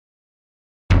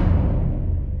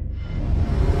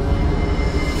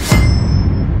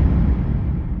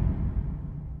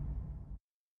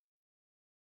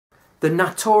The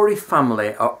Natori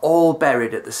family are all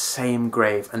buried at the same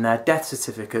grave and their death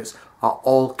certificates are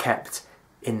all kept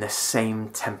in the same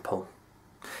temple.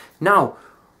 Now,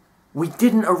 we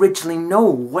didn't originally know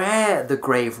where the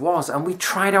grave was and we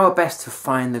tried our best to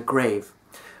find the grave.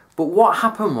 But what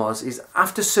happened is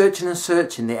after searching and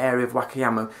searching the area of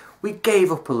Wakayama, we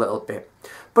gave up a little bit.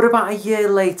 But about a year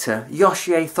later,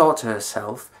 Yoshie thought to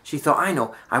herself, she thought, I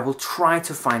know, I will try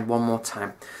to find one more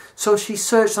time. So she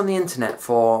searched on the internet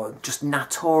for just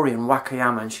Natori and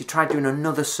Wakayama and she tried doing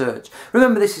another search.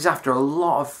 Remember, this is after a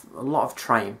lot of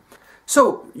trying.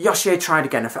 So Yoshie tried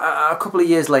again. A couple of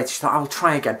years later, she thought, I will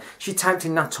try again. She typed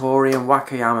in Natori and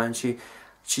Wakayama and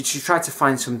she tried to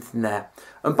find something there.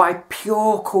 And by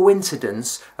pure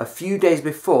coincidence, a few days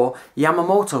before,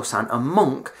 Yamamoto-san, a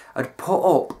monk, had put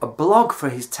up a blog for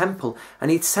his temple and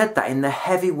he'd said that in the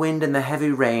heavy wind and the heavy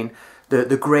rain,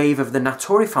 the grave of the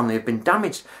Natori family had been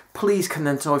damaged. Please can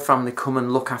the Natori family come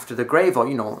and look after the grave, or,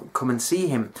 you know, come and see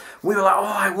him. We were like, oh,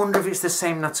 I wonder if it's the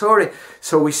same Natori.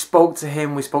 So we spoke to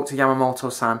him, we spoke to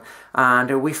Yamamoto-san,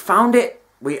 and we found it.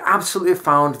 We absolutely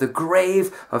found the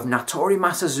grave of Natori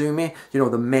Masazumi, you know,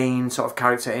 the main sort of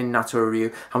character in Natori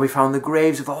Ryu, and we found the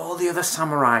graves of all the other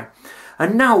samurai.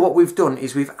 And now what we've done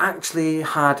is we've actually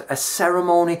had a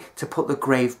ceremony to put the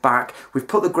grave back. We've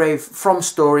put the grave from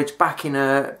storage back in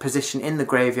a position in the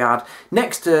graveyard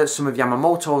next to some of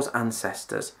Yamamoto's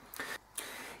ancestors.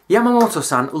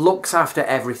 Yamamoto-san looks after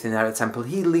everything there at the temple.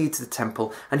 He leads the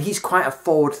temple and he's quite a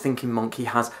forward-thinking monk. He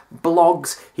has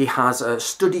blogs, he has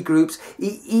study groups,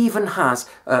 he even has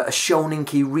a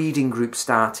Shoninki reading group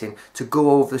starting to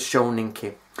go over the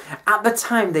Shoninki. At the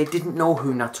time, they didn't know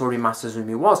who Natori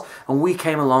Masazumi was, and we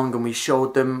came along and we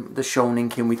showed them the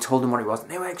Shoninki and we told them what it was,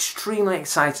 and they were extremely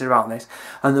excited about this.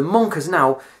 And the monk has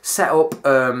now set up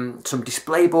some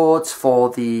display boards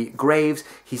for the graves.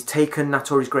 He's taken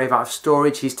Natori's grave out of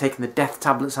storage, he's taken the death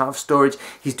tablets out of storage,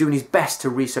 he's doing his best to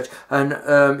research, and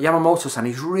Yamamoto-san,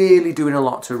 he's really doing a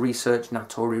lot to research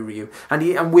Natori Ryu,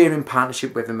 and we're in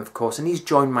partnership with him, of course, and he's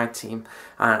joined my team,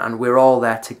 and we're all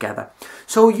there together.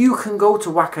 So you can go to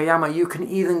Wakayama, you can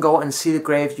even go and see the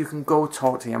grave, you can go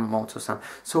talk to Yamamoto-san,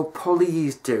 so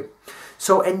please do.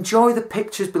 So enjoy the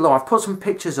pictures below. I've put some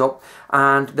pictures up,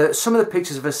 and some of the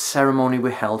pictures of a ceremony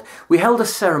we held. We held a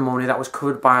ceremony that was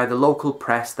covered by the local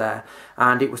press there,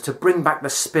 and it was to bring back the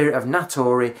spirit of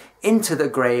Natori into the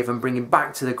grave and bring him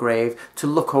back to the grave to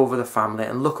look over the family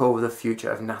and look over the future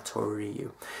of Natori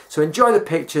Ryu. So enjoy the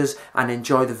pictures and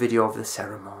enjoy the video of the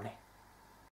ceremony.